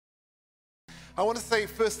I want to say,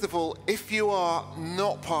 first of all, if you are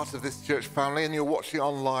not part of this church family and you're watching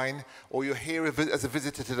online or you're here as a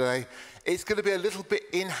visitor today, it's going to be a little bit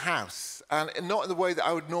in-house, and not in the way that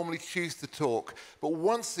I would normally choose to talk, but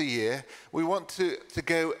once a year we want to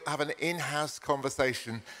go have an in-house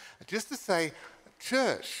conversation just to say,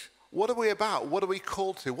 church, what are we about? What are we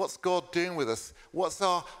called to? What's God doing with us? What's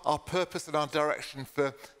our purpose and our direction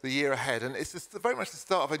for the year ahead? And it's just very much the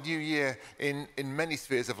start of a new year in many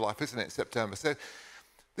spheres of life, isn't it, September? So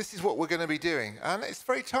this is what we're going to be doing. And it's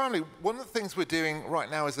very timely. One of the things we're doing right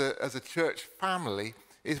now as a church family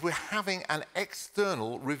is we're having an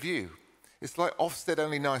external review. It's like Ofsted,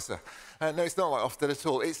 only nicer. No, it's not like Ofsted at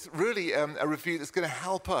all. It's really a review that's going to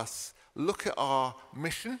help us look at our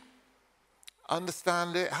mission,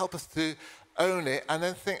 understand it, help us to own it, and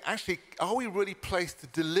then think, actually, are we really placed to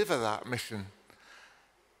deliver that mission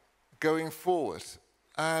going forward?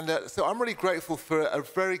 And so I'm really grateful for a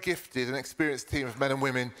very gifted and experienced team of men and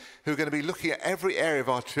women who are going to be looking at every area of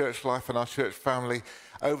our church life and our church family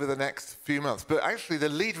over the next few months. But actually, the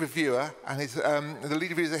lead reviewer and the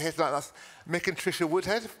lead reviewers are here tonight. That's Mick and Tricia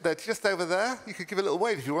Woodhead. They're just over there. You could give a little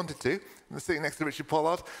wave if you wanted to. They're sitting next to Richard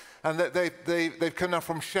Pollard. And they've come now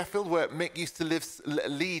from Sheffield, where Mick used to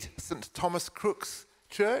lead St Thomas Crooks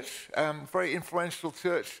Church, very influential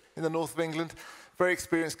church in the north of England. Very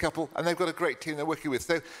experienced couple, and they've got a great team they're working with.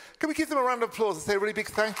 So can we give them a round of applause and say a really big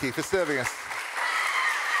thank you for serving us?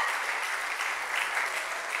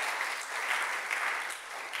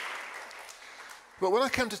 But when I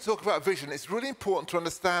come to talk about vision, it's really important to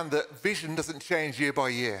understand that vision doesn't change year by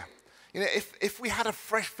year. You know, if we had a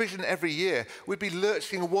fresh vision every year, we'd be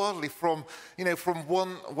lurching wildly from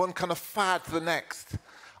one kind of fad to the next.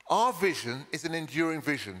 Our vision is an enduring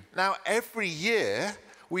vision. Now, every year,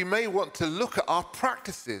 we may want to look at our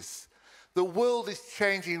practices. The world is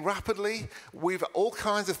changing rapidly. We've all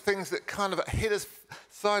kinds of things that kind of hit us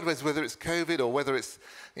sideways, whether it's COVID or whether it's,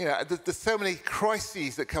 there's so many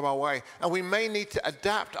crises that come our way, and we may need to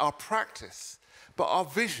adapt our practice, but our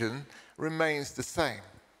vision remains the same.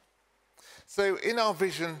 So in our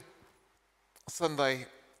Vision Sunday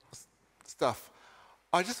stuff,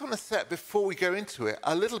 I just want to set, before we go into it,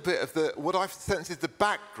 a little bit of what I've sensed is the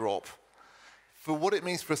backdrop for what it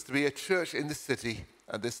means for us to be a church in this city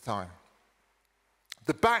at this time.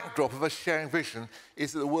 The backdrop of us sharing vision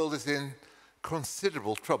is that the world is in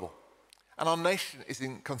considerable trouble. And our nation is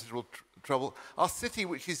in considerable trouble. Our city,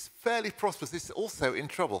 which is fairly prosperous, is also in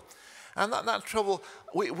trouble. And that trouble,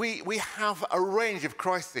 we have a range of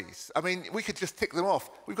crises. I mean, we could just tick them off.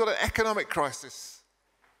 We've got an economic crisis.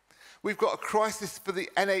 We've got a crisis for the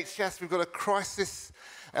NHS. We've got a crisis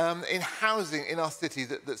in housing in our city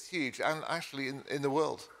that's huge, and actually in the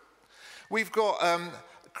world. We've got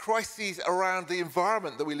crises around the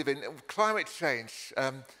environment that we live in, climate change,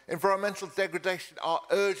 environmental degradation are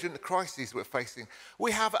urgent crises we're facing.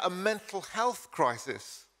 We have a mental health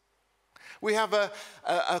crisis. We have a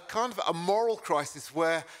kind of a moral crisis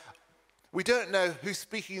where we don't know who's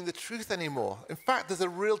speaking the truth anymore. In fact, there's a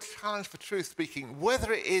real challenge for truth speaking,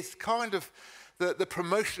 whether it is kind of the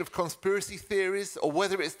promotion of conspiracy theories or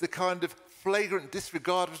whether it's the kind of flagrant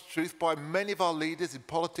disregard of truth by many of our leaders in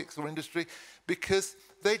politics or industry, because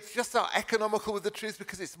they just are economical with the truth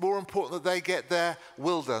because it's more important that they get their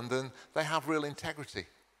will done than they have real integrity.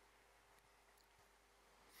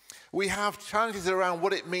 We have challenges around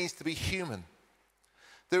what it means to be human.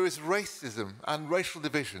 There is racism and racial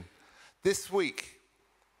division. This week,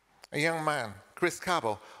 a young man, Chris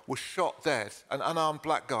Cabell, was shot dead, an unarmed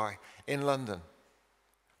black guy in London.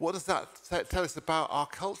 What does that tell us about our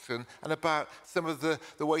culture and about some of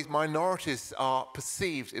the ways minorities are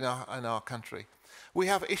perceived in our country? We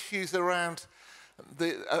have issues around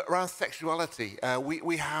sexuality.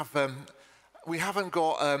 We haven't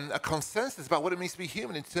got a consensus about what it means to be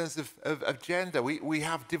human in terms of gender. We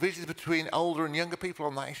have divisions between older and younger people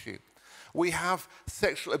on that issue. We have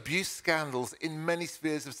sexual abuse scandals in many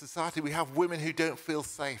spheres of society. We have women who don't feel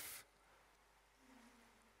safe.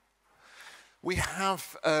 We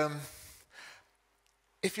have,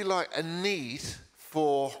 if you like, a need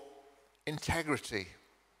for integrity.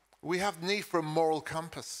 We have need for a moral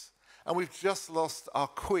compass. And we've just lost our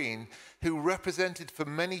Queen, who represented for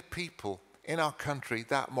many people in our country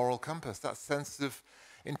that moral compass, that sense of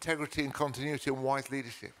integrity and continuity and wise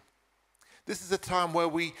leadership. This is a time where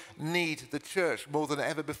we need the church more than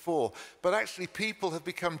ever before. But actually, people have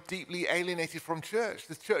become deeply alienated from church.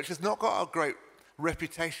 The church has not got a great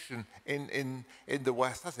reputation in the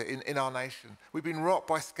West, has it, in our nation. We've been rocked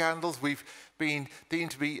by scandals. We've been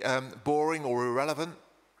deemed to be boring or irrelevant.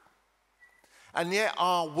 And yet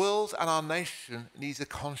our world and our nation needs a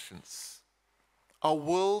conscience. Our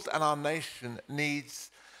world and our nation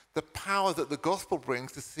needs the power that the gospel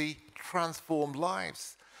brings to see transformed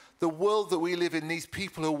lives. The world that we live in needs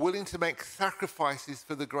people who are willing to make sacrifices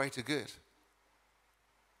for the greater good.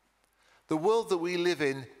 The world that we live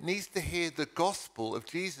in needs to hear the gospel of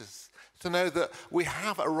Jesus, to know that we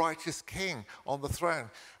have a righteous king on the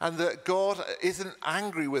throne and that God isn't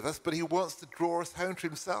angry with us, but he wants to draw us home to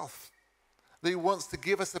himself. That he wants to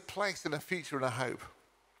give us a place and a future and a hope.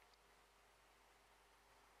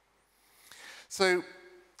 So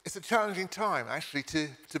it's a challenging time, actually,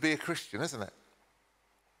 to be a Christian, isn't it?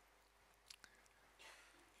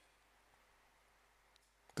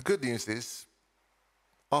 The good news is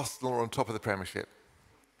Arsenal are on top of the Premiership.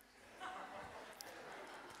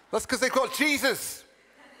 That's because they've got Jesus.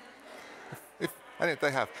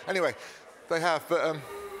 They have. Anyway, they have. But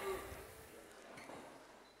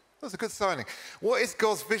that's a good signing. What is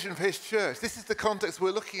God's vision for his church? This is the context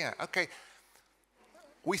we're looking at. Okay,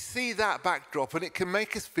 we see that backdrop and it can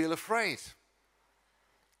make us feel afraid.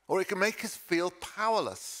 Or it can make us feel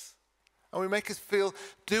powerless. And we make us feel,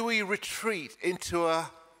 do we retreat into a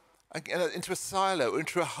silo,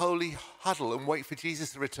 into a holy huddle and wait for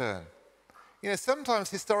Jesus to return? You know,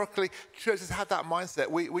 sometimes historically, churches had that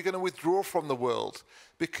mindset. We're going to withdraw from the world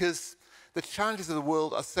because the challenges of the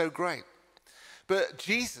world are so great. But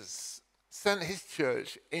Jesus sent his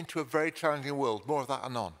church into a very challenging world. More of that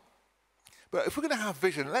anon. But if we're going to have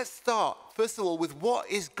vision, let's start, first of all, with what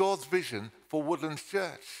is God's vision for Woodlands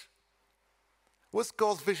Church? What's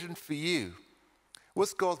God's vision for you?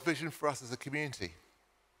 What's God's vision for us as a community?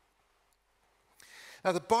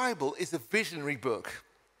 Now, the Bible is a visionary book,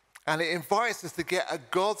 and it invites us to get a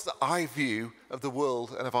God's eye view of the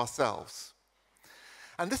world and of ourselves.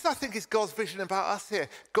 And this, I think, is God's vision about us here.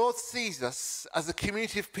 God sees us as a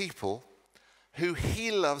community of people who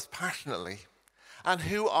he loves passionately and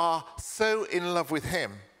who are so in love with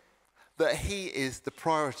him that he is the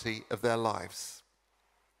priority of their lives.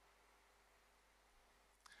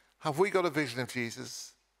 Have we got a vision of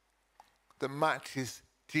Jesus that matches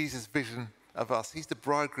Jesus' vision of us? He's the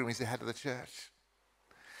bridegroom, he's the head of the church.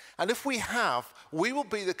 And if we have, we will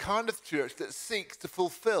be the kind of church that seeks to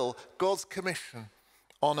fulfill God's commission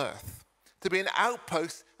on earth, to be an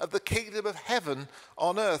outpost of the kingdom of heaven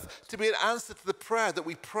on earth, to be an answer to the prayer that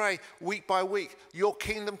we pray week by week, your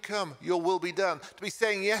kingdom come, your will be done, to be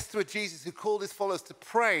saying yes to a Jesus who called his followers to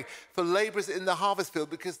pray for laborers in the harvest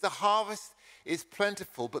field, because the harvest is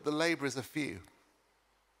plentiful, but the laborers are few.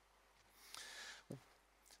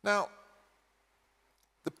 Now,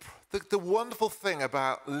 the wonderful thing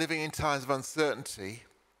about living in times of uncertainty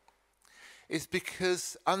is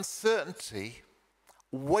because uncertainty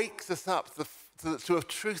wakes us up to a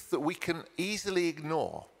truth that we can easily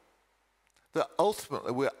ignore, that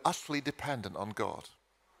ultimately we're utterly dependent on God.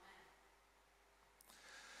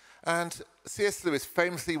 And C.S. Lewis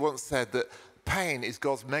famously once said that pain is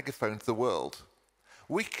God's megaphone to the world.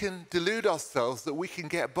 We can delude ourselves that we can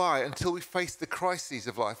get by until we face the crises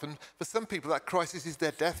of life. And for some people, that crisis is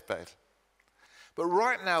their deathbed. But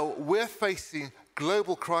right now, we're facing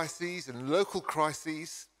global crises and local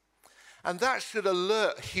crises. And that should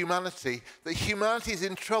alert humanity that humanity is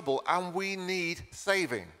in trouble and we need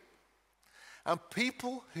saving. And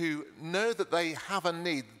people who know that they have a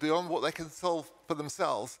need beyond what they can solve for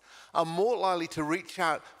themselves are more likely to reach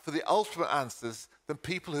out for the ultimate answers than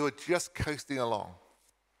people who are just coasting along.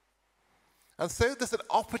 And so there's an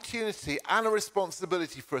opportunity and a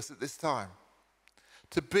responsibility for us at this time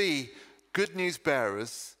to be good news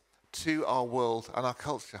bearers to our world and our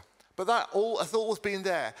culture. But that all has always been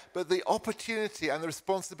there. But the opportunity and the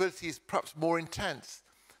responsibility is perhaps more intense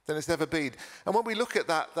than it's ever been. And when we look at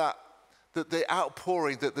the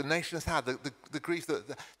outpouring that the nation has had, the grief,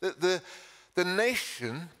 the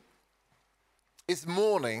nation is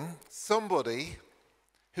mourning somebody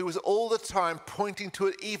who was all the time pointing to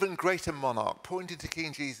an even greater monarch, pointing to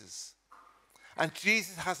King Jesus. And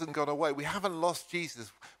Jesus hasn't gone away. We haven't lost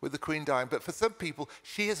Jesus with the Queen dying, but for some people,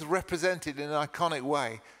 she is represented in an iconic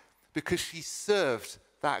way because she served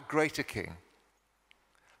that greater King.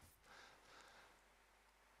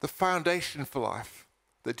 The foundation for life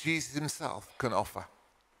that Jesus himself can offer.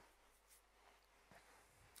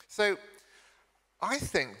 So I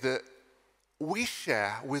think that we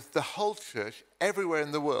share with the whole church everywhere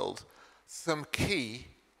in the world some key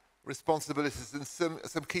responsibilities and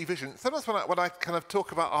some key vision. Sometimes when I kind of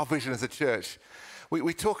talk about our vision as a church,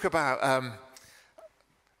 we talk about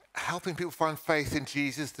helping people find faith in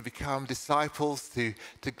Jesus, to become disciples, to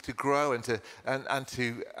grow and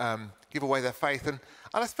to give away their faith. And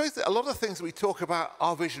I suppose that a lot of the things that we talk about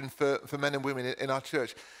our vision for men and women in our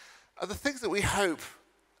church are the things that we hope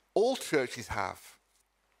all churches have.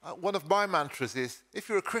 One of my mantras is, if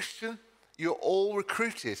you're a Christian, you're all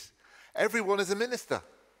recruited. Everyone is a minister.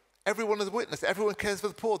 Everyone is a witness. Everyone cares for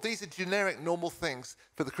the poor. These are generic, normal things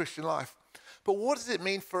for the Christian life. But what does it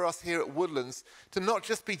mean for us here at Woodlands to not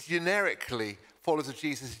just be generically followers of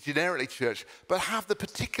Jesus, generically church, but have the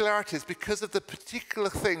particularities because of the particular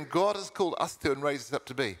thing God has called us to and raised us up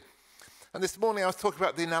to be? And this morning I was talking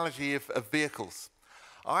about the analogy of vehicles.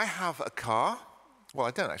 I have a car. Well,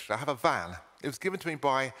 I don't actually. I have a van. It was given to me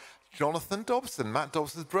by Jonathan Dobson, Matt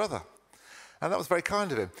Dobson's brother. And that was very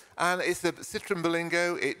kind of him. And it's a Citroen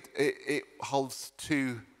Berlingo. It holds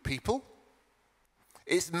 2 people.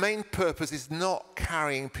 Its main purpose is not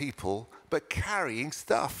carrying people, but carrying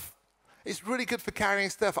stuff. It's really good for carrying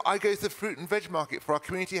stuff. I go to the fruit and veg market for our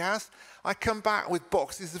community house. I come back with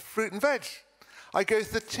boxes of fruit and veg. I go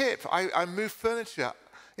to the tip. I move furniture.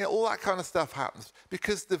 You know, all that kind of stuff happens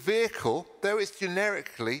because the vehicle, though it's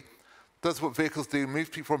generically does what vehicles do, moves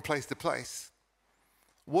people from place to place,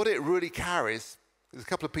 what it really carries is a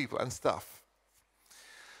couple of people and stuff.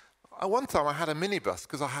 At one time I had a minibus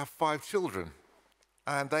because I have 5 children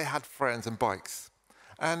and they had friends and bikes.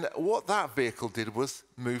 And what that vehicle did was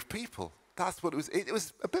move people. That's what it was. It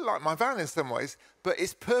was a bit like my van in some ways, but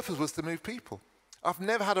its purpose was to move people. I've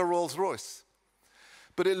never had a Rolls Royce,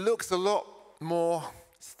 but it looks a lot more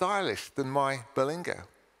stylish than my Berlingo.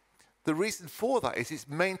 The reason for that is its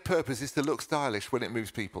main purpose is to look stylish when it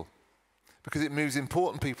moves people, because it moves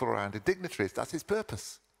important people around, dignitaries. That's its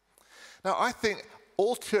purpose. Now, I think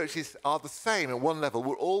all churches are the same at one level.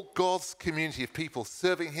 We're all God's community of people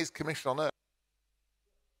serving his commission on earth.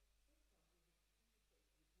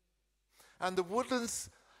 And the Woodlands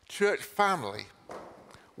church family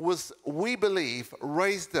was, we believe,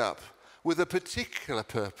 raised up with a particular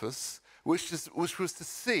purpose, which was to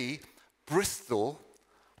see Bristol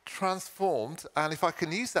transformed, and if I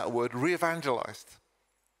can use that word, re-evangelized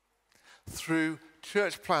through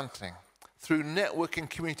church planting, through networking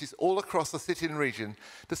communities all across the city and region,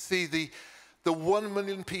 to see the 1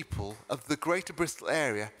 million people of the greater Bristol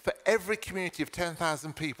area, for every community of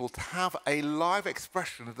 10,000 people, to have a live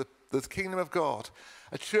expression of the kingdom of God.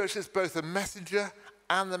 A church that's both a messenger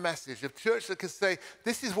and the message. A church that can say,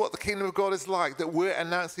 this is what the kingdom of God is like, that we're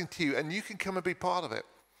announcing to you, and you can come and be part of it.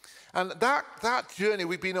 And that journey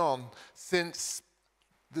we've been on since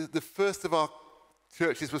the first of our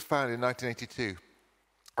churches was founded in 1982.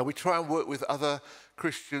 And we try and work with other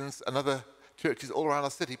Christians and other churches all around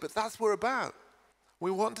our city. But that's what we're about.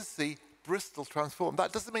 We want to see Bristol transformed.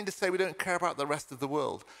 That doesn't mean to say we don't care about the rest of the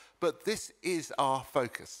world. But this is our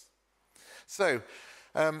focus. So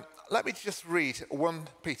let me just read 1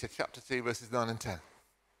 Peter chapter 2, verses 9 and 10.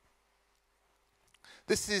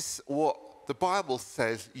 This is what the Bible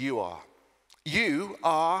says you are. You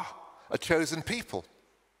are a chosen people,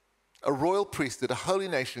 a royal priesthood, a holy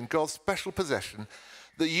nation, God's special possession,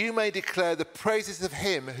 that you may declare the praises of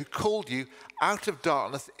him who called you out of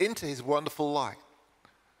darkness into his wonderful light.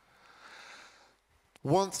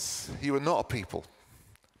 Once you were not a people,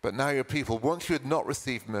 but now you're a people. Once you had not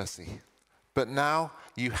received mercy, but now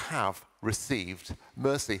you have received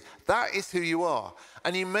mercy. That is who you are.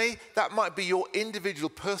 And that might be your individual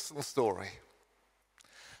personal story.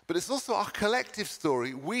 But it's also our collective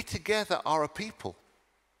story. We together are a people.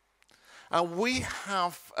 And we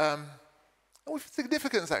have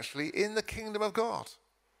significance, actually, in the kingdom of God.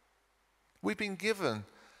 We've been given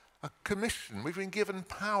a commission. We've been given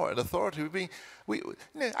power and authority.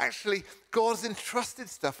 Actually, God has entrusted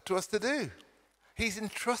stuff to us to do. He's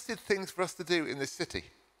entrusted things for us to do in this city.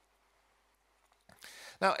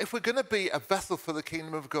 Now, if we're going to be a vessel for the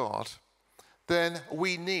kingdom of God, then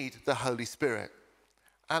we need the Holy Spirit.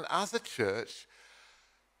 And as a church,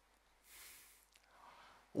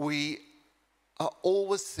 we are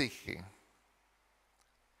always seeking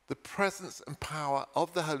the presence and power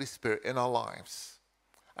of the Holy Spirit in our lives.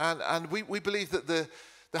 And we believe that the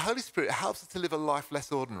Holy Spirit helps us to live a life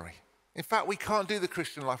less ordinary. In fact, we can't do the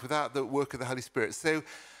Christian life without the work of the Holy Spirit. So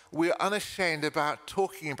we're unashamed about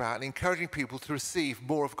talking about and encouraging people to receive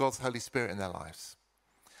more of God's Holy Spirit in their lives.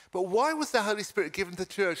 But why was the Holy Spirit given to the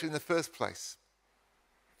church in the first place?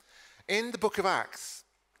 In the book of Acts,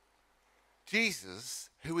 Jesus,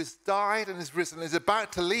 who has died and is risen, is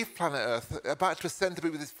about to leave planet Earth, about to ascend to be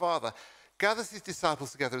with his Father, gathers his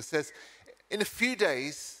disciples together and says, in a few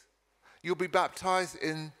days, you'll be baptized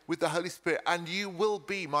with the Holy Spirit, and you will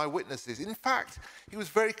be my witnesses. In fact, he was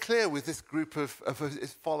very clear with this group of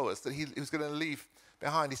his followers that he was going to leave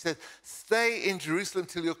behind. He said, stay in Jerusalem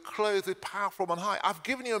till you're clothed with power from on high. I've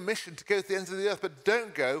given you a mission to go to the ends of the earth, but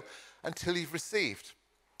don't go until you've received.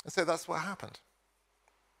 And so that's what happened.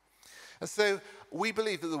 And so we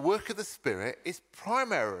believe that the work of the Spirit is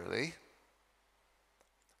primarily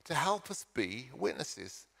to help us be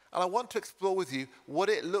witnesses. And I want to explore with you what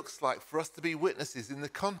it looks like for us to be witnesses in the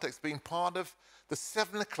context of being part of the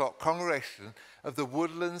 7 o'clock congregation of the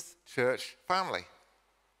Woodlands Church family.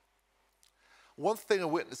 One thing a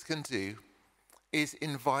witness can do is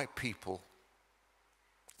invite people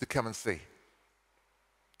to come and see.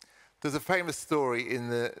 There's a famous story in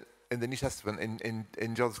the New Testament,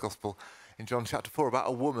 in John's Gospel, in John chapter 4, about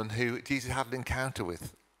a woman who Jesus had an encounter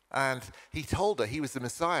with. And he told her he was the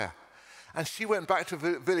Messiah. And she went back to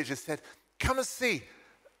a village and said, come and see.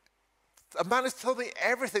 A man has told me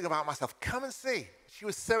everything about myself. Come and see. She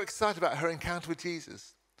was so excited about her encounter with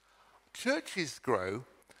Jesus. Churches grow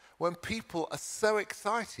when people are so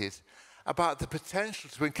excited about the potential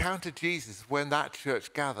to encounter Jesus when that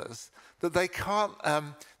church gathers that they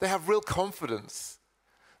have real confidence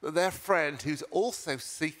that their friend who's also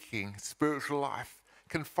seeking spiritual life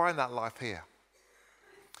can find that life here.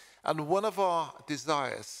 And one of our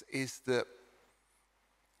desires is that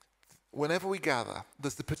whenever we gather,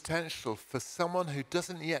 there's the potential for someone who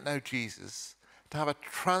doesn't yet know Jesus to have a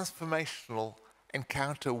transformational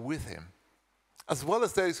encounter with him, as well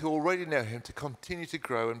as those who already know him to continue to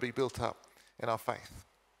grow and be built up in our faith.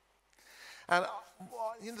 And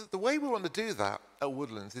the way we want to do that at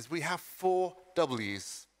Woodlands is we have 4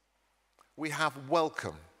 W's. We have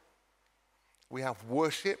welcome, we have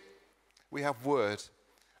worship, we have word,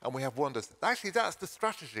 and we have wonders. Actually, that's the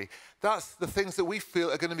strategy. That's the things that we feel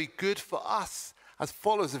are going to be good for us as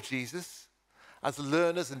followers of Jesus, as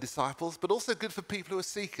learners and disciples, but also good for people who are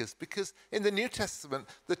seekers. Because in the New Testament,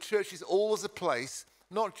 the church is always a place,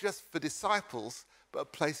 not just for disciples, but a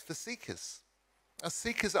place for seekers. And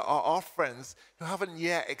seekers are our friends who haven't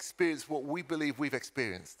yet experienced what we believe we've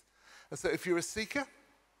experienced. And so if you're a seeker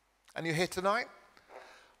and you're here tonight,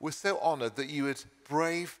 we're so honored that you would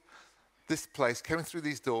brave this place, coming through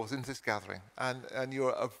these doors into this gathering, and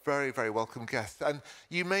you're a very, very welcome guest. And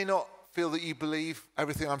you may not feel that you believe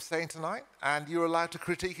everything I'm saying tonight, and you're allowed to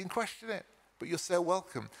critique and question it, but you're so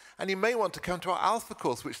welcome. And you may want to come to our Alpha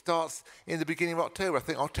course, which starts in the beginning of October, I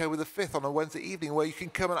think October the 5th, on a Wednesday evening, where you can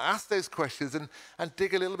come and ask those questions and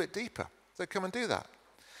dig a little bit deeper. So come and do that.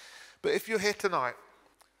 But if you're here tonight,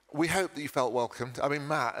 we hope that you felt welcomed. I mean,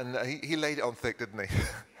 Matt, and he laid it on thick, didn't he?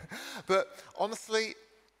 But honestly,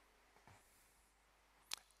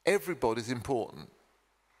 everybody's important.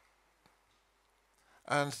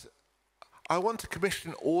 And I want to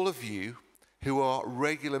commission all of you who are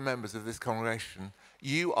regular members of this congregation.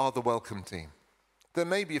 You are the welcome team. There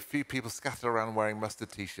may be a few people scattered around wearing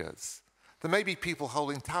mustard t-shirts. There may be people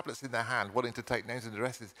holding tablets in their hand wanting to take names and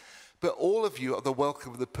addresses. But all of you are the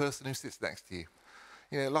welcome of the person who sits next to you.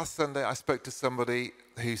 You know, last Sunday I spoke to somebody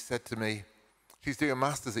who said to me, she's doing a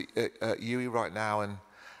master's at UE right now, and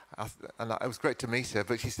it was great to meet her,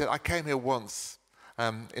 but she said, I came here once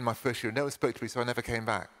in my first year. No one spoke to me, so I never came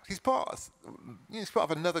back. She's part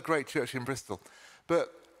of another great church in Bristol.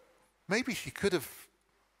 But maybe she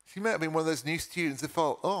might have been one of those new students that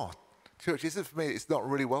felt, oh, church isn't for me, it's not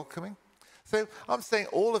really welcoming. So I'm saying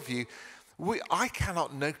all of you, I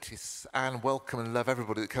cannot notice and welcome and love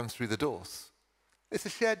everybody that comes through the doors. It's a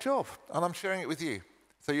shared job, and I'm sharing it with you.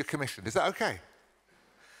 So you're commissioned. Is that okay?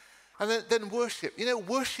 And then worship. You know,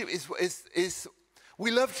 worship is we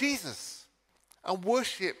love Jesus. And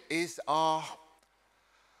worship is our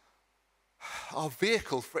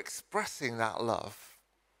vehicle for expressing that love.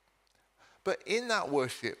 But in that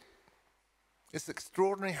worship, it's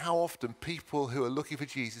extraordinary how often people who are looking for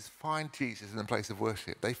Jesus find Jesus in the place of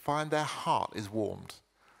worship. They find their heart is warmed.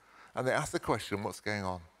 And they ask the question, what's going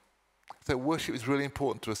on? So worship is really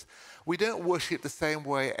important to us. We don't worship the same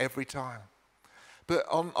way every time. But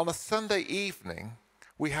on a Sunday evening,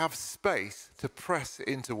 we have space to press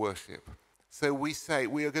into worship. So we say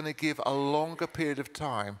we are going to give a longer period of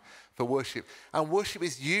time for worship. And worship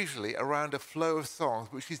is usually around a flow of songs,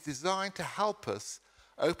 which is designed to help us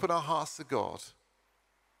open our hearts to God,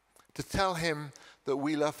 to tell him that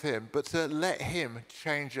we love him, but to let him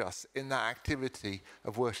change us in that activity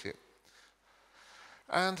of worship.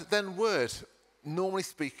 And then word, normally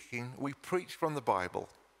speaking, we preach from the Bible.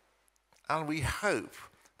 And we hope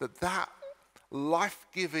that that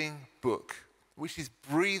life-giving book, which is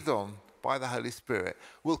breathed on by the Holy Spirit,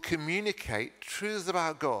 will communicate truths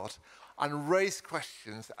about God and raise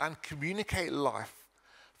questions and communicate life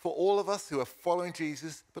for all of us who are following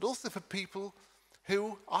Jesus, but also for people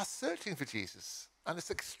who are searching for Jesus. And it's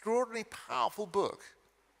an extraordinarily powerful book,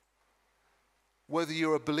 whether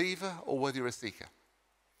you're a believer or whether you're a seeker.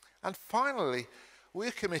 And finally,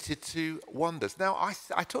 we're committed to wonders. Now,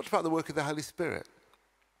 I talked about the work of the Holy Spirit.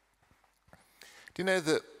 Do you know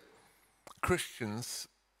that Christians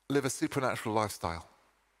live a supernatural lifestyle?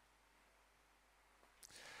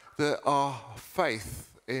 That our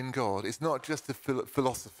faith in God is not just a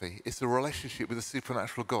philosophy, it's a relationship with a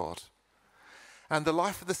supernatural God. And the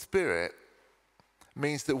life of the Spirit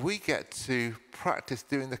means that we get to practice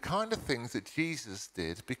doing the kind of things that Jesus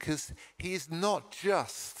did, because he is not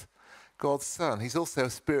just God's Son. He's also a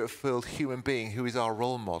Spirit-filled human being who is our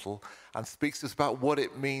role model and speaks to us about what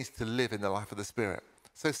it means to live in the life of the Spirit.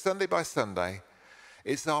 So Sunday by Sunday,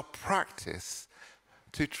 it's our practice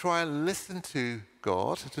to try and listen to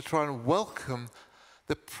God, to try and welcome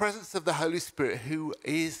the presence of the Holy Spirit, who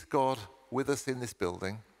is God with us in this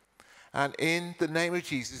building, and in the name of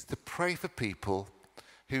Jesus to pray for people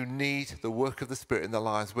who need the work of the Spirit in their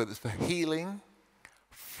lives, whether it's for healing,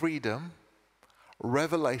 freedom,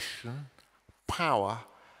 revelation, power,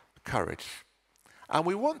 courage. And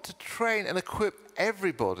we want to train and equip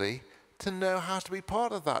everybody to know how to be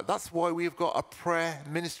part of that. That's why we've got a prayer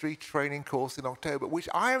ministry training course in October, which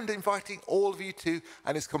I am inviting all of you to,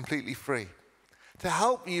 and it's completely free. To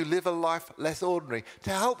help you live a life less ordinary,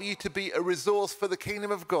 to help you to be a resource for the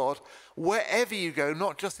kingdom of God wherever you go,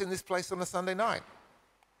 not just in this place on a Sunday night.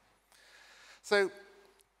 So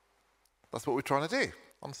that's what we're trying to do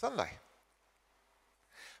on Sunday.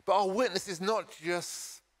 But our witness is not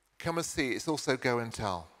just come and see, it's also go and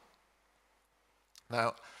tell.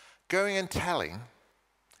 Now, going and telling,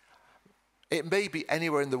 it may be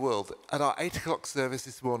anywhere in the world. At our 8 o'clock service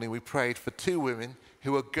this morning, we prayed for 2 women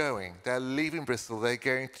who are going. They're leaving Bristol. They're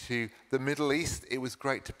going to the Middle East. It was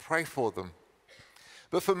great to pray for them.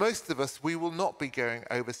 But for most of us, we will not be going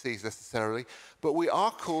overseas necessarily, but we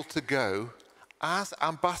are called to go as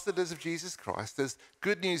ambassadors of Jesus Christ, as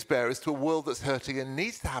good news bearers to a world that's hurting and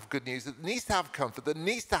needs to have good news, that needs to have comfort, that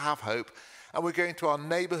needs to have hope. And we're going to our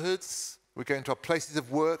neighborhoods, we're going to our places of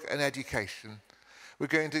work and education, we're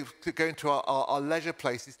going to go into our leisure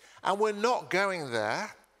places, and we're not going there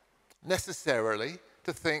necessarily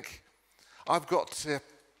to think, I've got to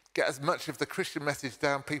get as much of the Christian message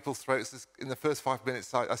down people's throats as in the first 5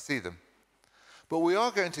 minutes I see them. But we are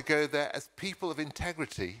going to go there as people of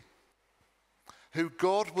integrity who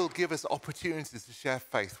God will give us opportunities to share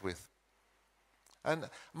faith with. And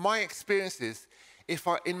my experience is,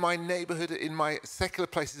 in my neighborhood, in my secular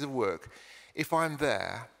places of work, if I'm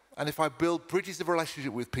there and if I build bridges of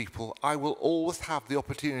relationship with people, I will always have the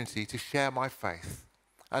opportunity to share my faith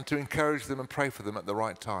and to encourage them and pray for them at the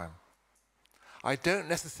right time. I don't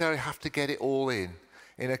necessarily have to get it all in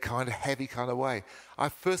a kind of heavy kind of way. I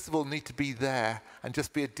first of all need to be there and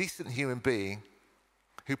just be a decent human being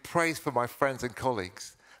who prays for my friends and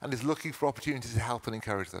colleagues and is looking for opportunities to help and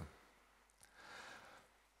encourage them.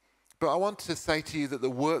 But I want to say to you that the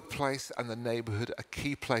workplace and the neighborhood are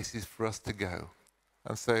key places for us to go.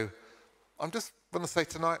 And so I'm just going to say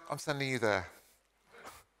tonight, I'm sending you there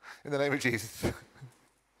in the name of Jesus.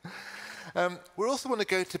 We also want to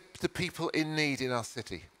go to people in need in our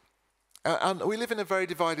city. And we live in a very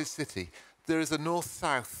divided city. There is a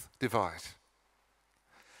north-south divide.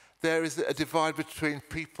 There is a divide between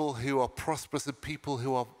people who are prosperous and people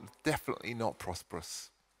who are definitely not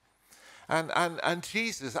prosperous. And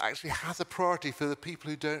Jesus actually has a priority for the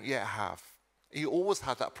people who don't yet have. He always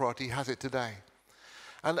had that priority, he has it today.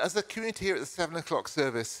 And as a community here at the 7 o'clock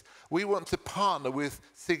service, we want to partner with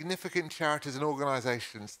significant charities and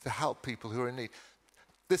organisations to help people who are in need.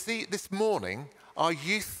 This morning, our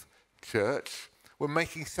youth church were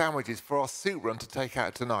making sandwiches for our soup run to take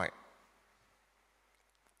out tonight.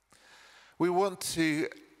 We want to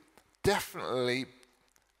definitely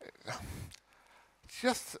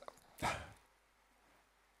just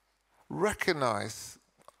recognise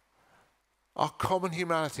our common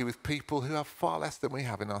humanity with people who have far less than we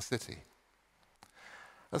have in our city.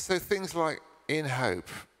 And so things like In Hope,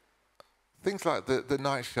 things like the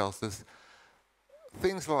night shelters,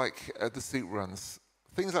 things like the soup runs,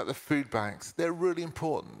 things like the food banks, they're really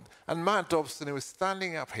important. And Matt Dobson, who was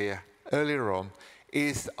standing up here earlier on,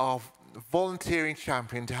 is our volunteering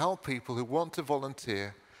champion to help people who want to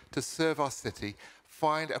volunteer to serve our city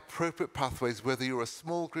find appropriate pathways, whether you're a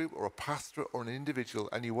small group or a pastor or an individual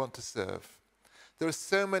and you want to serve. There are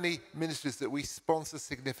so many ministries that we sponsor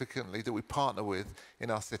significantly, that we partner with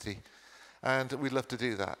in our city, and we'd love to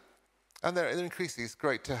do that. And they're increasing. It's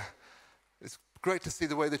great to see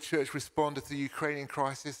the way the church responded to the Ukrainian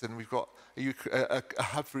crisis, and we've got a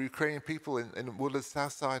hub for Ukrainian people in Woodlands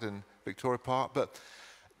Southside and Victoria Park. But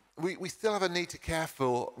we still have a need to care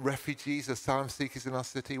for refugees, asylum seekers in our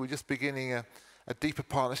city. We're just beginning a deeper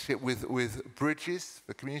partnership with Bridges,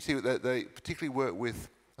 the community that they particularly work with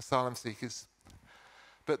asylum seekers.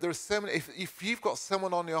 But there are so many, if you've got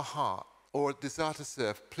someone on your heart or a desire to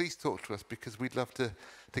serve, please talk to us, because we'd love to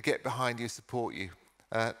get behind you, support you,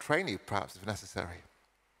 train you perhaps if necessary.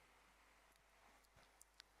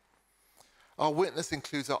 Our witness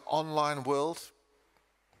includes our online world.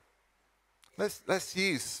 Let's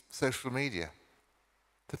use social media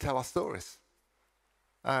to tell our stories.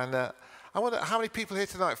 And I wonder how many people here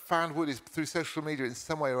tonight found Woodies through social media in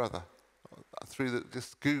some way or other, through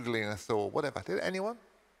just Googling us or whatever. Did anyone?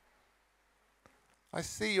 I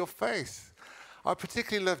see your face. I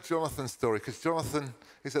particularly love Jonathan's story, because Jonathan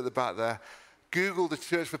is at the back there, Googled a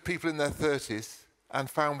church for people in their 30s and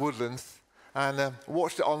found Woodlands, and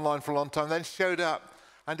watched it online for a long time, then showed up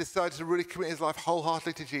and decided to really commit his life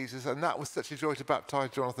wholeheartedly to Jesus, and that was such a joy to baptize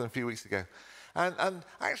Jonathan a few weeks ago. And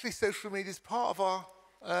actually social media is part of our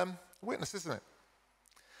witness, isn't it?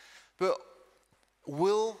 But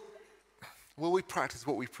will we practice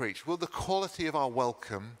what we preach? Will the quality of our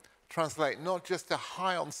welcome translate not just to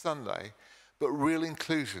hi on Sunday, but real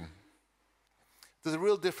inclusion? There's a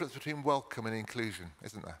real difference between welcome and inclusion,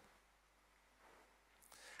 isn't there?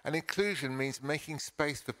 And inclusion means making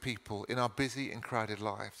space for people in our busy and crowded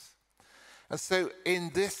lives. And so in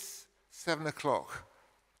this 7 o'clock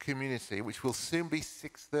community, which will soon be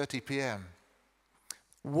 6:30 p.m.,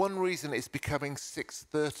 one reason it's becoming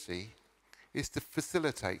 6:30 is to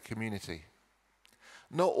facilitate community.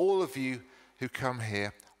 Not all of you who come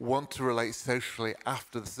here want to relate socially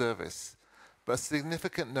after the service, but a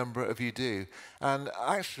significant number of you do. And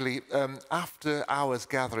actually, after hours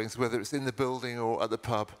gatherings, whether it's in the building or at the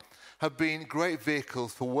pub, have been great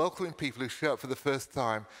vehicles for welcoming people who show up for the first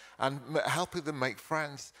time and helping them make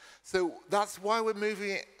friends. So that's why we're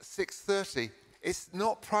moving at 6:30. It's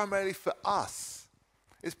not primarily for us.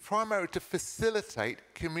 It's primarily to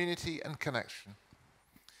facilitate community and connection.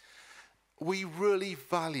 We really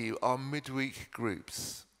value our midweek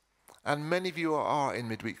groups. And many of you are in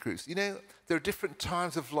midweek groups. You know, there are different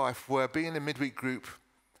times of life where being in a midweek group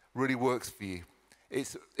really works for you.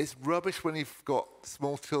 It's rubbish when you've got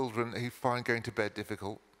small children who find going to bed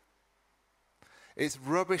difficult. It's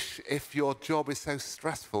rubbish if your job is so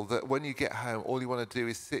stressful that when you get home, all you want to do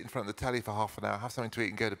is sit in front of the telly for half an hour, have something to eat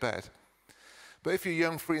and go to bed. But if you're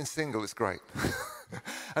young, free and single, it's great.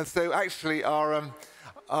 And so actually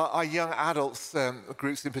our young adults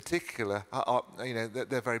groups in particular,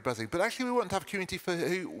 they're very buzzing. But actually we want to have a community for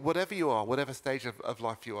whatever you are, whatever stage of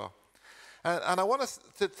life you are. And I want us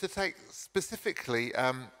to take specifically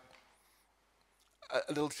a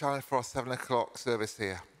little challenge for our 7 o'clock service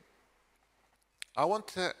here. I want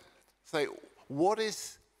to say what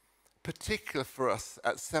is particular for us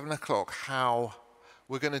at 7 o'clock, how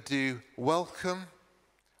we're going to do welcome,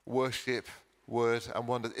 worship, word and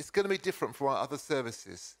wonder. It's going to be different from our other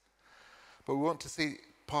services, but we want to see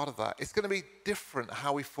part of that. It's going to be different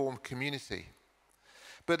how we form community.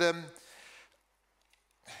 But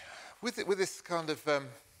with this kind of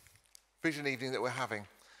vision evening that we're having,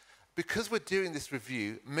 because we're doing this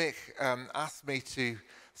review, Mick asked me to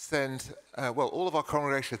send, all of our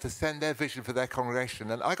congregation to send their vision for their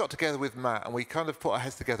congregation. And I got together with Matt and we kind of put our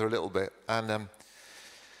heads together a little bit. And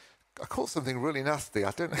I caught something really nasty.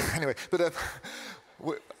 I don't know. Anyway, but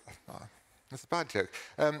that's a bad joke.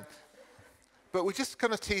 But we're just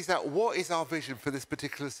going to tease out what is our vision for this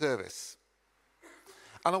particular service.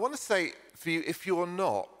 And I want to say for you, if you're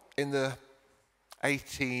not in the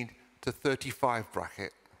 18 to 35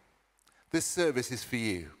 bracket, this service is for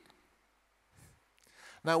you.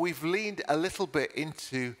 Now, we've leaned a little bit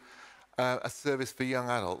into a service for young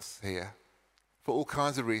adults here for all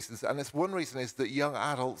kinds of reasons. And one reason is that young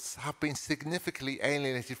adults have been significantly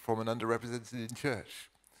alienated from and underrepresented in church.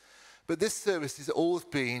 But this service has always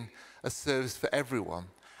been a service for everyone.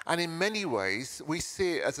 And in many ways, we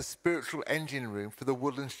see it as a spiritual engine room for the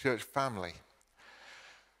Woodlands Church family.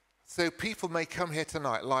 So people may come here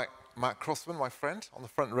tonight, like Matt Crossman, my friend, on the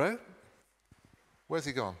front row. Where's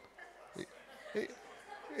he gone?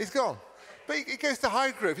 He's gone. But he goes to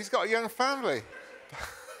Highgrove. He's got a young family.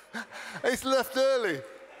 He's left early.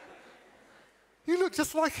 You look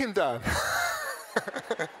just like him, Dan.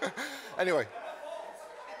 Anyway.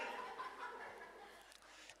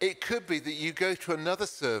 It could be that you go to another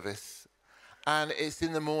service and it's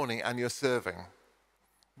in the morning and you're serving.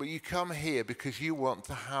 But you come here because you want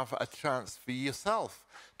to have a chance for yourself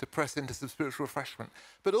to press into some spiritual refreshment.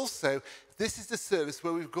 But also, this is the service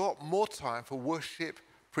where we've got more time for worship,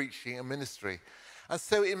 preaching and ministry. And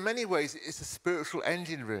so in many ways, it's a spiritual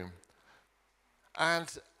engine room.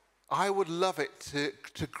 And I would love it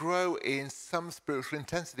to grow in some spiritual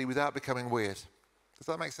intensity without becoming weird. Does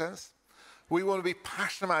that make sense? We want to be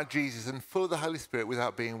passionate about Jesus and full of the Holy Spirit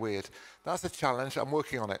without being weird. That's a challenge. I'm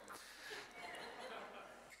working on it.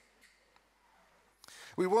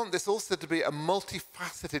 We want this also to be a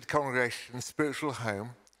multifaceted congregation, spiritual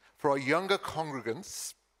home for our younger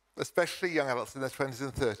congregants, especially young adults in their 20s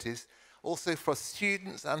and 30s, also for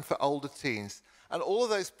students and for older teens. And all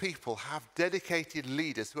of those people have dedicated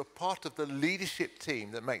leaders who are part of the leadership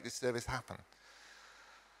team that make this service happen.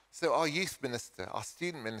 So our youth minister, our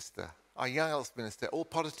student minister, our young adults minister, all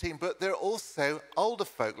part of the team. But there are also older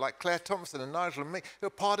folk like Claire Thompson and Nigel and me who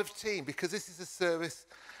are part of the team, because this is a service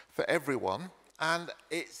for everyone. And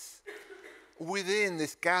it's within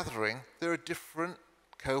this gathering, there are different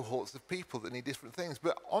cohorts of people that need different things.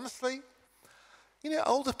 But honestly,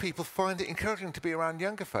 older people find it encouraging to be around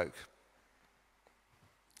younger folk.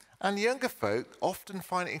 And younger folk often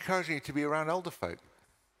find it encouraging to be around older folk.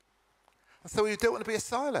 And so we don't want to be a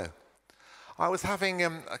silo. I was having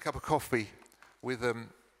a cup of coffee with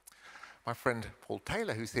my friend Paul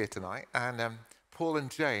Taylor, who's here tonight, and Paul and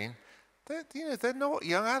Jane. They're not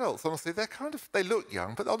young adults, honestly. They look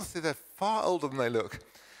young, but honestly they're far older than they look.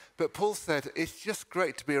 But Paul said, it's just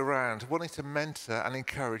great to be around, wanting to mentor and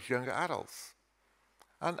encourage younger adults.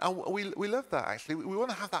 And we love that, actually. We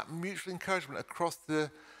want to have that mutual encouragement across the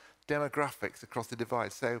demographics, across the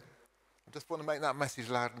divide. So I just want to make that message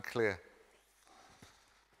loud and clear.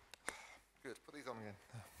 Good, put these on again.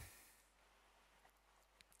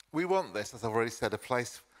 We want this, as I've already said, a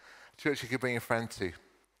place, a church you can bring a friend to.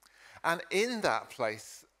 And in that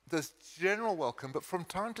place, there's general welcome, but from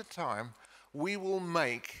time to time, we will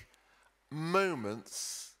make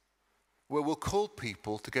moments where we'll call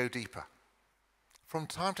people to go deeper. From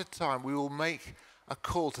time to time, we will make a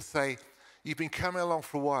call to say, you've been coming along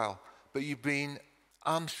for a while, but you've been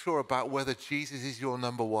unsure about whether Jesus is your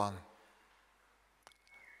number one.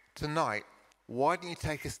 Tonight, why don't you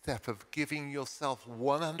take a step of giving yourself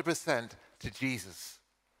 100% to Jesus?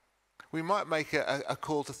 We might make a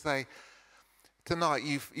call to say, tonight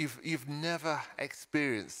you've never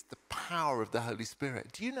experienced the power of the Holy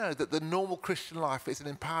Spirit. Do you know that the normal Christian life is an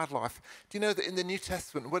empowered life? Do you know that in the New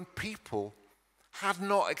Testament, when people had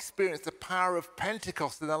not experienced the power of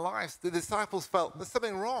Pentecost in their lives, the disciples felt there's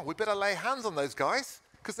something wrong. We better lay hands on those guys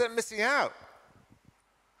because they're missing out.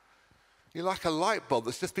 You're like a light bulb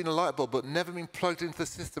that's just been a light bulb but never been plugged into the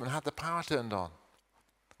system and had the power turned on.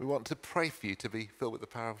 We want to pray for you to be filled with the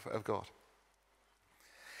power of God.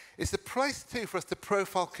 It's a place too for us to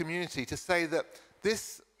profile community, to say that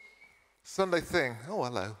this Sunday thing, oh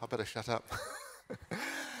hello, I better shut up,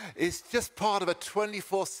 is just part of a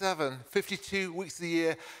 24/7, 52 weeks of the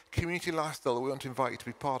year community lifestyle that we want to invite you to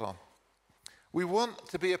be part of. We want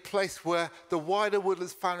to be a place where the wider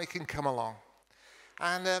Woodlands family can come along.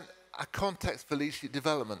 And a context for leadership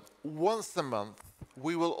development. Once a month,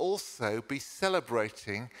 we will also be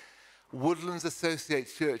celebrating Woodlands Associate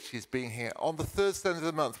churches being here. On the third Sunday of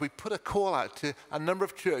the month, we put a call out to a number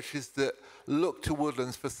of churches that look to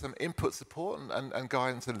Woodlands for some input, support, and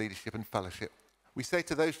guidance and leadership and fellowship. We say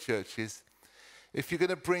to those churches, if you're going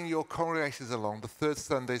to bring your congregations along, the third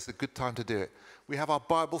Sunday is a good time to do it. We have our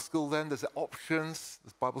Bible school then. There's options.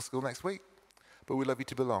 There's Bible school next week. But we'd love you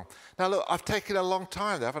to belong. Now look, I've taken a long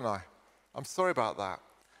time there, haven't I? I'm sorry about that.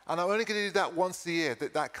 And I'm only going to do that once a year,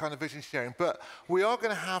 that kind of vision sharing. But we are going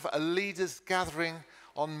to have a leaders gathering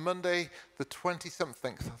on Monday, the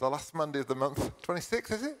 20-something, the last Monday of the month.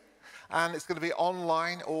 26th, is it? And it's going to be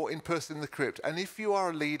online or in person in the crypt. And if you are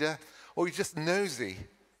a leader or you're just nosy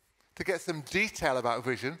to get some detail about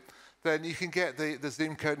vision, then you can get the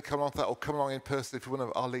Zoom code and come along with that, or come along in person if you're one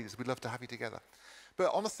of our leaders. We'd love to have you together. But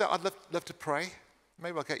honestly, I'd love to pray.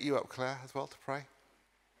 Maybe I'll get you up, Claire, as well, to pray.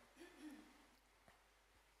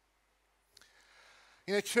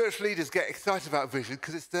 You know, church leaders get excited about vision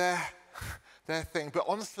because it's their thing. But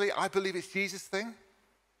honestly, I believe it's Jesus' thing.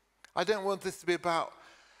 I don't want this to be about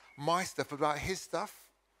my stuff, about his stuff.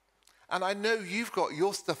 And I know you've got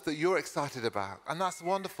your stuff that you're excited about, and that's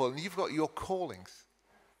wonderful, and you've got your callings.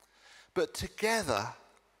 But together,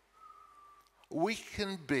 we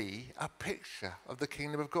can be a picture of the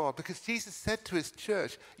kingdom of God, because Jesus said to his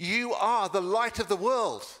church, you are the light of the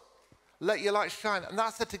world. Let your light shine. And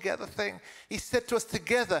that's a together thing. He said to us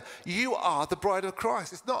together, you are the bride of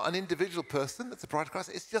Christ. It's not an individual person that's the bride of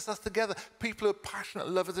Christ. It's just us together, people who are passionate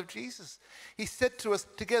lovers of Jesus. He said to us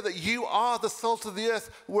together, you are the salt of the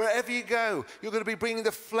earth. Wherever you go, you're going to be bringing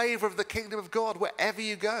the flavor of the kingdom of God wherever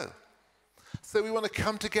you go. So we want to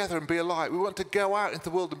come together and be a light. We want to go out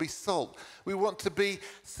into the world and be salt. We want to be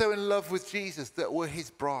so in love with Jesus that we're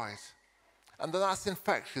his bride. And that's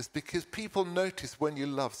infectious, because people notice when you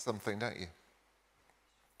love something, don't you?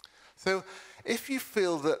 So if you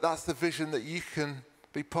feel that that's the vision that you can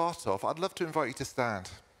be part of, I'd love to invite you to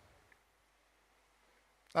stand.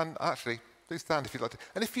 And actually, Please stand if you'd like to.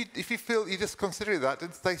 And if you feel you're just considering that,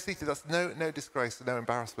 then stay seated. That's no disgrace, no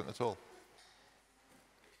embarrassment at all.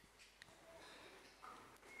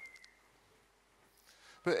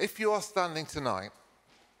 But if you are standing tonight,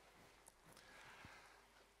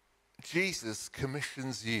 Jesus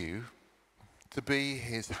commissions you to be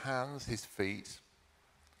his hands, his feet,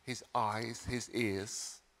 his eyes, his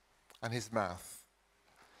ears, and his mouth.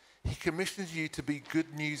 He commissions you to be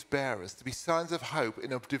good news bearers, to be signs of hope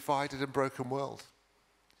in a divided and broken world.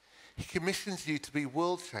 He commissions you to be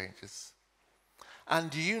world changers.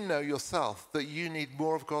 And you know yourself that you need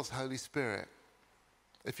more of God's Holy Spirit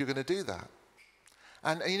if you're going to do that.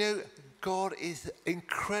 And you know, God is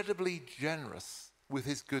incredibly generous with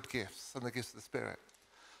his good gifts and the gifts of the Spirit.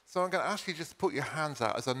 So I'm going to ask you just to put your hands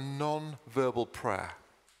out as a non-verbal prayer.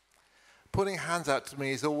 Putting hands out to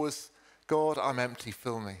me is always, God, I'm empty,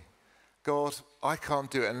 fill me. God, I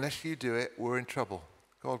can't do it. Unless you do it, we're in trouble.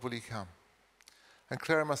 God, will you come? And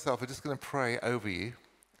Claire and myself are just going to pray over you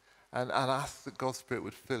and ask that God's Spirit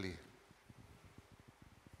would fill you.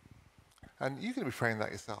 And you're going to be praying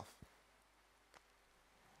that yourself.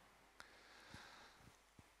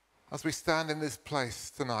 As we stand in this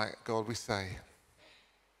place tonight, God, we say,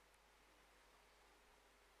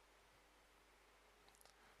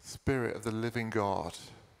 Spirit of the living God,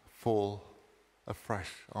 fall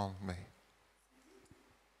afresh on me.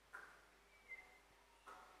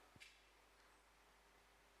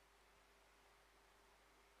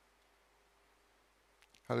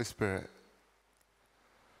 Holy Spirit,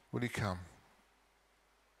 will you come?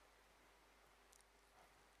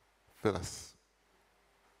 Fill us.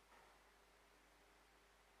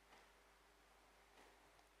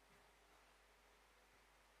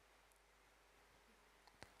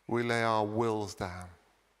 We lay our wills down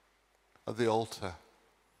at the altar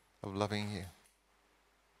of loving you.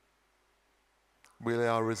 We lay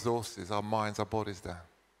our resources, our minds, our bodies down.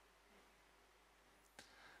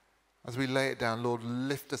 As we lay it down, Lord,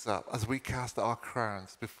 lift us up. As we cast our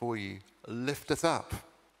crowns before you, lift us up.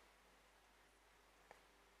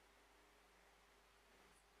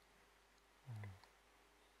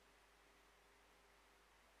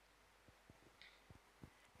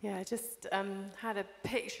 Yeah, I just had a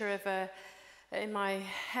picture of in my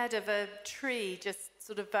head of a tree just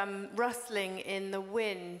sort of rustling in the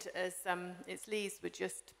wind as its leaves were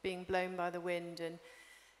just being blown by the wind.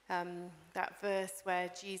 And that verse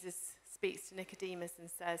where Jesus speaks to Nicodemus and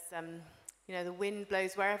says, you know, the wind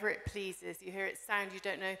blows wherever it pleases. You hear its sound, you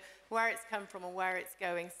don't know where it's come from or where it's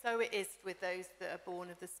going. So it is with those that are born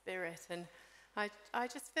of the Spirit. And I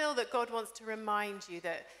just feel that God wants to remind you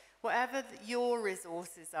that whatever your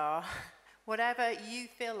resources are, whatever you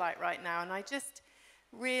feel like right now, and I just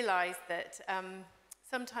realize that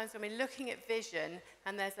sometimes when we're looking at vision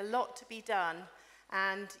and there's a lot to be done,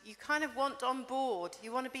 and you kind of want on board,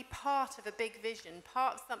 you want to be part of a big vision,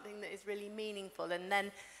 part of something that is really meaningful, and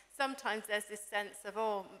then sometimes there's this sense of,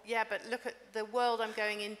 oh, yeah, but look at the world I'm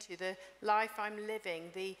going into, the life I'm living,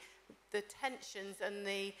 the tensions and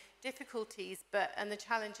the difficulties and the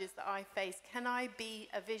challenges that I face. Can I be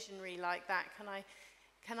a visionary like that?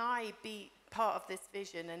 Can I be part of this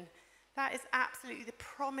vision? And that is absolutely the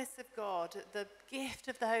promise of God, the gift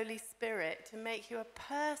of the Holy Spirit to make you a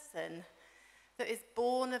person that is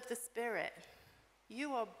born of the Spirit.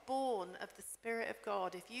 You are born of the Spirit of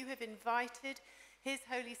God. If you have invited his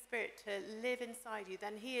Holy Spirit to live inside you,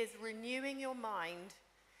 then he is renewing your mind,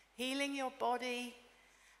 healing your body,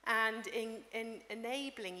 and in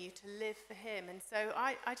enabling you to live for him. And so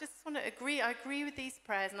I just want to agree. I agree with these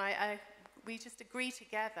prayers, and we just agree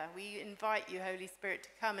together. We invite you, Holy Spirit, to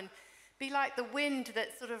come and be like the wind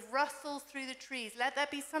that sort of rustles through the trees. Let there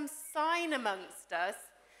be some sign amongst us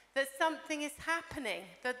that something is happening,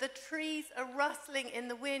 that the trees are rustling in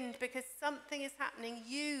the wind because something is happening.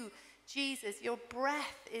 You, Jesus, your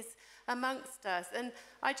breath is amongst us. And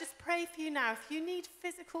I just pray for you now, if you need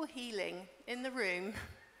physical healing in the room,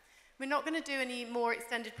 we're not going to do any more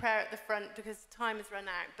extended prayer at the front because time has run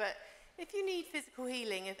out, but if you need physical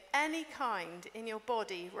healing of any kind in your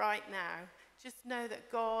body right now, just know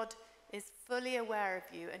that God is fully aware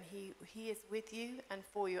of you and he is with you and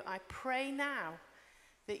for you. I pray now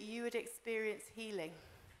that you would experience healing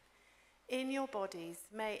in your bodies.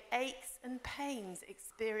 May aches and pains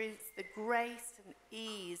experience the grace and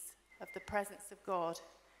ease of the presence of God.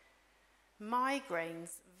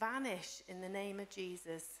 Migraines vanish in the name of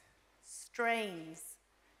Jesus. Strains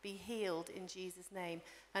be healed in Jesus' name.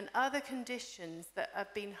 And other conditions that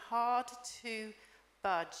have been hard to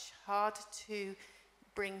budge, hard to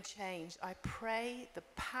bring change. I pray the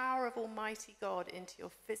power of Almighty God into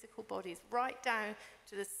your physical bodies, right down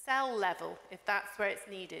to the cell level, if that's where it's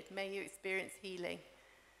needed. May you experience healing.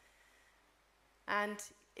 And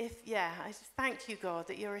I just thank you, God,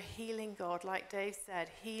 that you're a healing God. Like Dave said,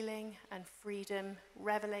 healing and freedom,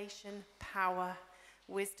 revelation, power,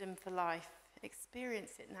 wisdom for life.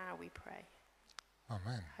 Experience it now, we pray.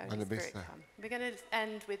 Amen. Holy Spirit, come. We're going to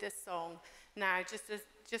end with a song now, just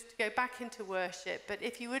to go back into worship. But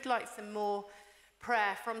if you would like some more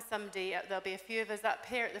prayer from somebody, there'll be a few of us up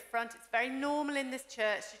here at the front. It's very normal in this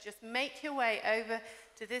church to just make your way over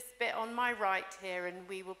to this bit on my right here, and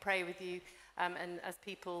we will pray with you and as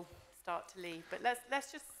people start to leave. But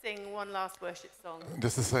let's just sing one last worship song.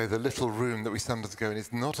 Just to say, the little room that we sometimes go in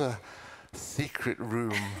is not a secret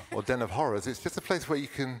room or den of horrors. It's just a place where you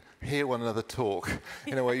can hear one another talk,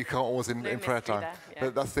 where you can't always in prayer time. There, yeah.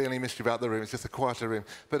 But that's the only mystery about the room. It's just a quieter room.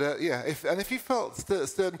 But if you felt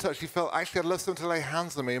stirred and touched, you felt, actually, I'd love someone to lay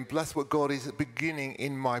hands on me and bless what God is beginning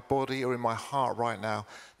in my body or in my heart right now,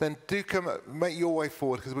 then do come, make your way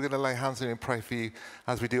forward, because we're going to lay hands on you and pray for you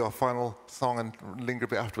as we do our final song and linger a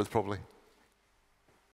bit afterwards, probably.